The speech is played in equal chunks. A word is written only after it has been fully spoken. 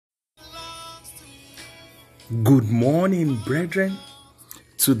Good morning, brethren.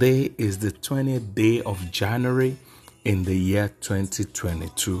 Today is the 20th day of January in the year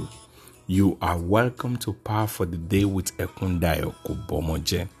 2022. You are welcome to Power for the Day with Ekundayo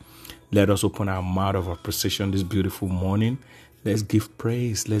Kubomoje. Let us open our mouth of appreciation this beautiful morning. Let's give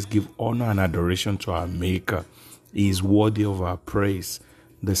praise. Let's give honor and adoration to our Maker. He is worthy of our praise.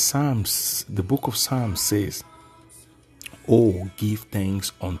 The book of Psalms says, "Oh, give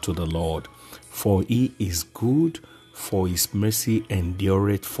thanks unto the Lord, for he is good, for his mercy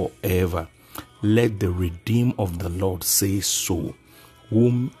endureth forever. Let the redeemed of the Lord say so,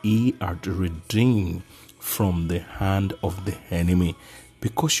 whom he hath redeemed from the hand of the enemy."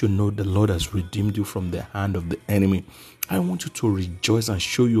 Because you know the Lord has redeemed you from the hand of the enemy, I want you to rejoice and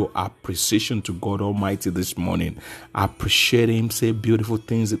show your appreciation to God Almighty this morning. Appreciate him, say beautiful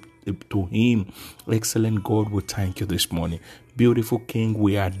things to him. Excellent God, we thank you this morning. Beautiful King,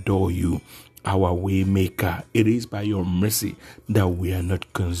 we adore you. Our way maker, it is by your mercy that we are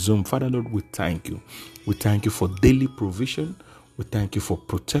not consumed. Father Lord, we thank you. We thank you for daily provision. We thank you for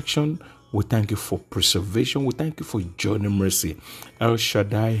protection. We thank you for preservation. We thank you for journey mercy. El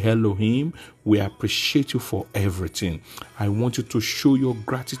Shaddai, Elohim, we appreciate you for everything. I want you to show your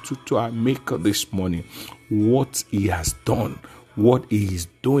gratitude to our Maker this morning. What he has done, what he is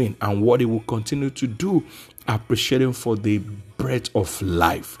doing, and what he will continue to do. Appreciate him for the breath of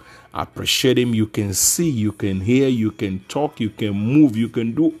life. Appreciate him. You can see, you can hear, you can talk, you can move, you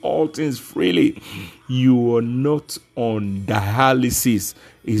can do all things freely. You are not on dialysis.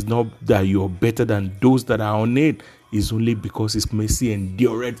 It's not that you're better than those that are on it. It's only because his mercy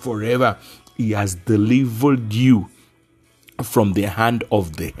endureth forever. He has delivered you from the hand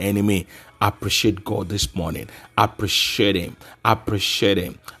of the enemy. Appreciate God this morning. Appreciate him. Appreciate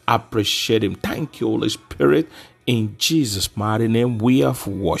him. Appreciate him. Thank you, Holy Spirit. In Jesus' mighty name, we have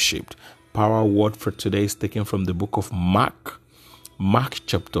worshipped. Power word for today is taken from the book of Mark. Mark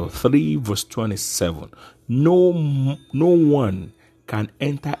chapter 3, verse 27. No one can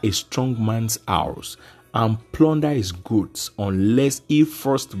enter a strong man's house and plunder his goods unless he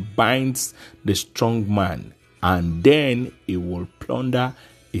first binds the strong man, and then he will plunder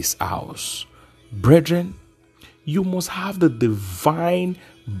his house. Brethren, you must have the divine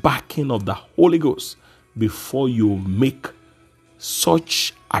backing of the Holy Ghost before you make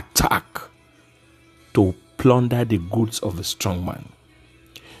such attack to plunder the goods of a strong man.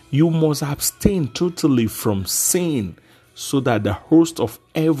 You must abstain totally from sin so that the host of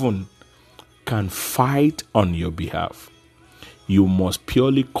heaven can fight on your behalf. You must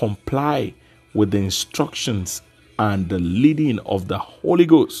purely comply with the instructions and the leading of the Holy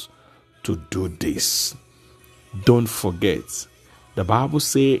Ghost to do this. Don't forget, the Bible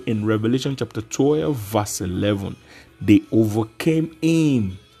says in Revelation chapter 12, verse 11, they overcame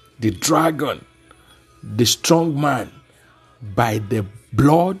him, the dragon, the strong man, by the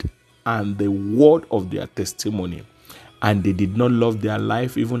blood and the word of their testimony. And they did not love their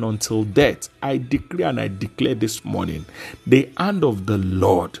life even until death. I decree and I declare this morning, the hand of the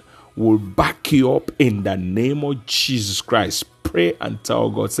Lord will back you up in the name of Jesus Christ. Pray and tell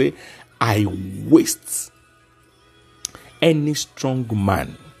God, say, I waste any strong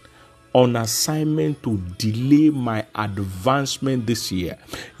man on assignment to delay my advancement this year.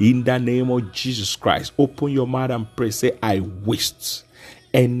 In the name of Jesus Christ, open your mouth and pray. Say, I waste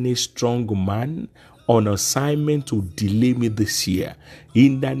any strong man on assignment to delay me this year.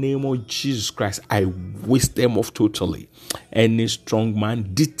 In the name of Jesus Christ, I waste them off totally. Any strong man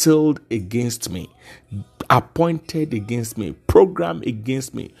detailed against me, appointed against me, programmed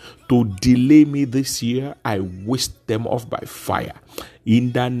against me to delay me this year, I waste them off by fire.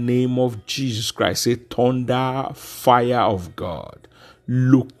 In the name of Jesus Christ, say, thunder, fire of God,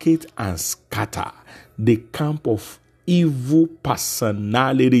 locate and scatter the camp of evil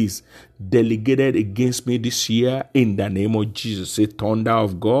personalities delegated against me this year. In the name of Jesus, say, thunder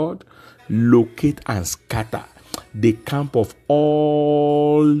of God, locate and scatter the camp of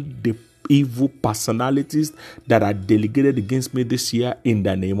all the evil personalities that are delegated against me this year. In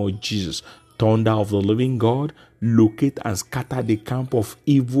the name of Jesus, thunder of the living God, locate and scatter the camp of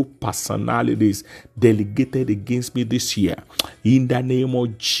evil personalities delegated against me this year. In the name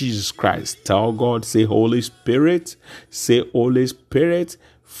of Jesus Christ, tell God, say, Holy Spirit, say, Holy Spirit,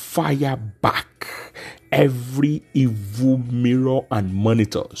 fire back every evil mirror and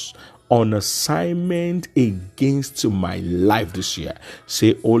monitors on assignment against my life this year.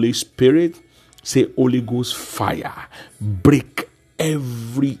 Say, Holy Spirit, say, Holy Ghost fire, break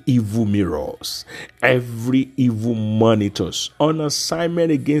every evil mirrors, every evil monitors on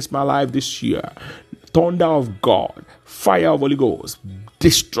assignment against my life this year. Thunder of God, fire of Holy Ghost,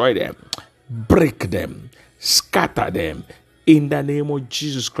 destroy them, break them, scatter them. In the name of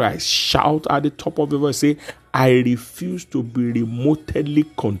Jesus Christ, shout at the top of your voice, say, I refuse to be remotely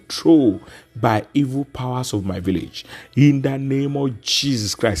controlled by evil powers of my village. In the name of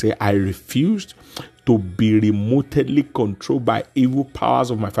Jesus Christ, say, I refuse to be remotely controlled by evil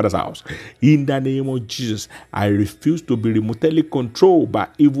powers of my father's house. In the name of Jesus, I refuse to be remotely controlled by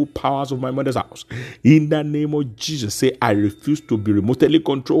evil powers of my mother's house. In the name of Jesus, say, I refuse to be remotely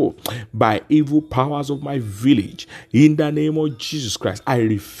controlled by evil powers of my village. In the name of Jesus Christ, I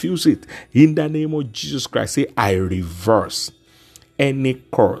refuse it. In the name of Jesus Christ, say, I reverse any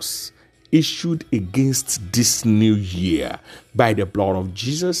curse issued against this new year. By the blood of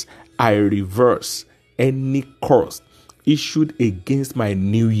Jesus, I reverse any curse issued against my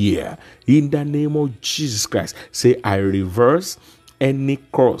new year. In the name of Jesus Christ, say, I reverse any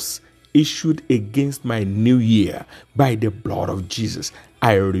curse issued against my new year. By the blood of Jesus,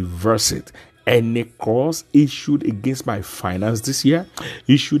 I reverse it. Any curse issued against my finance this year,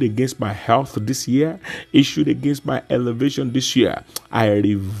 issued against my health this year, issued against my elevation this year, I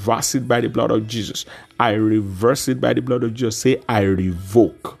reverse it by the blood of Jesus. I reverse it by the blood of Jesus. Say, I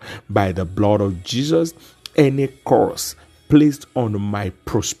revoke by the blood of Jesus any curse placed on my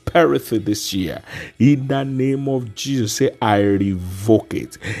prosperity this year. In the name of Jesus, say, I revoke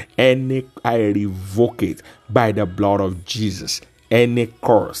it. I revoke it by the blood of Jesus. Any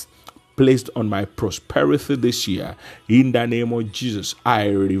curse placed on my prosperity this year, in the name of Jesus, I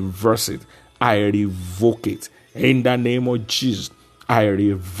reverse it. I revoke it. In the name of Jesus, I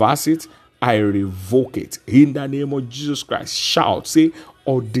reverse it. I revoke it. In the name of Jesus Christ, shout, say,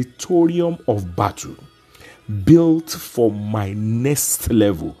 auditorium of battle built for my next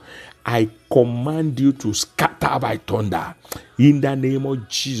level, I command you to scatter by thunder. In the name of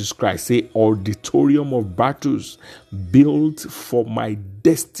Jesus Christ, say, auditorium of battles built for my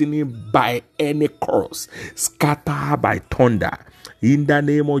destiny by any curse, scatter by thunder. In the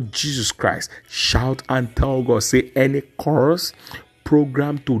name of Jesus Christ, shout and tell God, say, any curse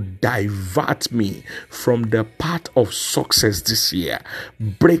programmed to divert me from the path of success this year,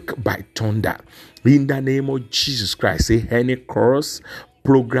 break by thunder. In the name of Jesus Christ, say, any curse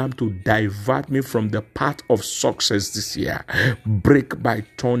programmed to divert me from the path of success this year, break by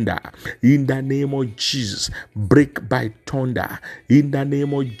thunder. In the name of Jesus, break by thunder. In the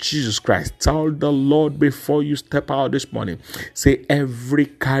name of Jesus Christ, tell the Lord before you step out this morning, say, every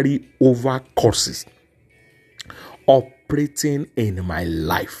carry over curses operating in my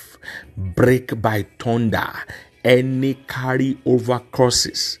life, break by thunder. Any carry over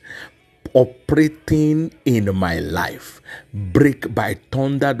curses operating in my life, break by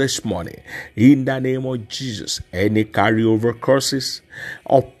thunder this morning. In the name of Jesus, any carryover curses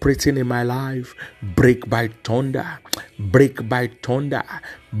operating in my life, break by thunder, break by thunder,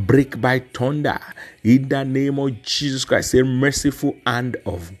 break by thunder. In the name of Jesus Christ, say, merciful hand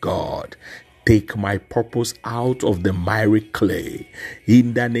of God, take my purpose out of the miry clay.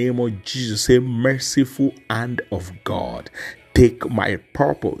 In the name of Jesus, say, merciful hand of God, take my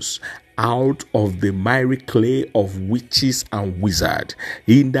purpose out of the miry clay of witches and wizards.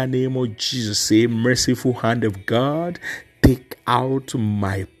 In the name of Jesus, say, merciful hand of God, take out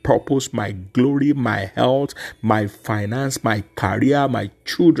my purpose, my glory, my health, my finance, my career, my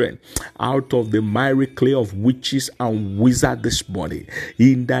children, out of the miry clay of witches and wizards this morning.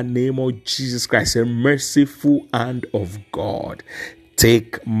 In the name of Jesus Christ, say, merciful hand of God,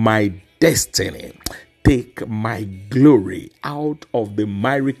 take my destiny, take my glory out of the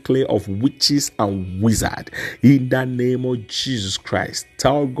miry clay of witches and wizards. In the name of Jesus Christ,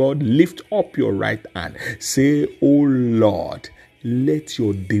 tell God, lift up your right hand. Say, oh Lord, let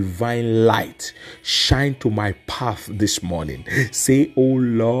your divine light shine to my path this morning. Say, oh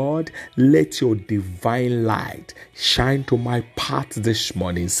Lord, let your divine light shine to my path this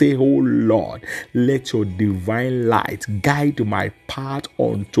morning. Say, oh Lord, let your divine light guide my path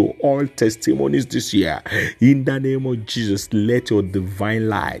unto all testimonies this year. In the name of Jesus, let your divine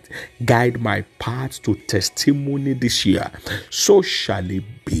light guide my path to testimony this year. So shall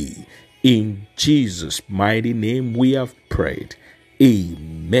it be. In Jesus' mighty name we have prayed.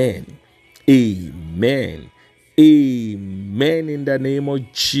 Amen. Amen. Amen. In the name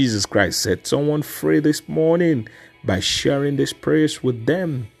of Jesus Christ. Set someone free this morning by sharing these prayers with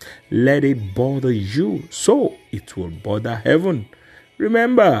them. Let it bother you so it will bother heaven.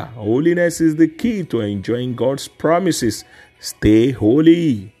 Remember, holiness is the key to enjoying God's promises. Stay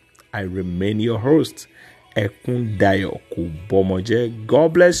holy. I remain your host, Ekundayo Kubomoje.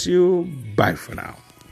 God bless you. Bye for now.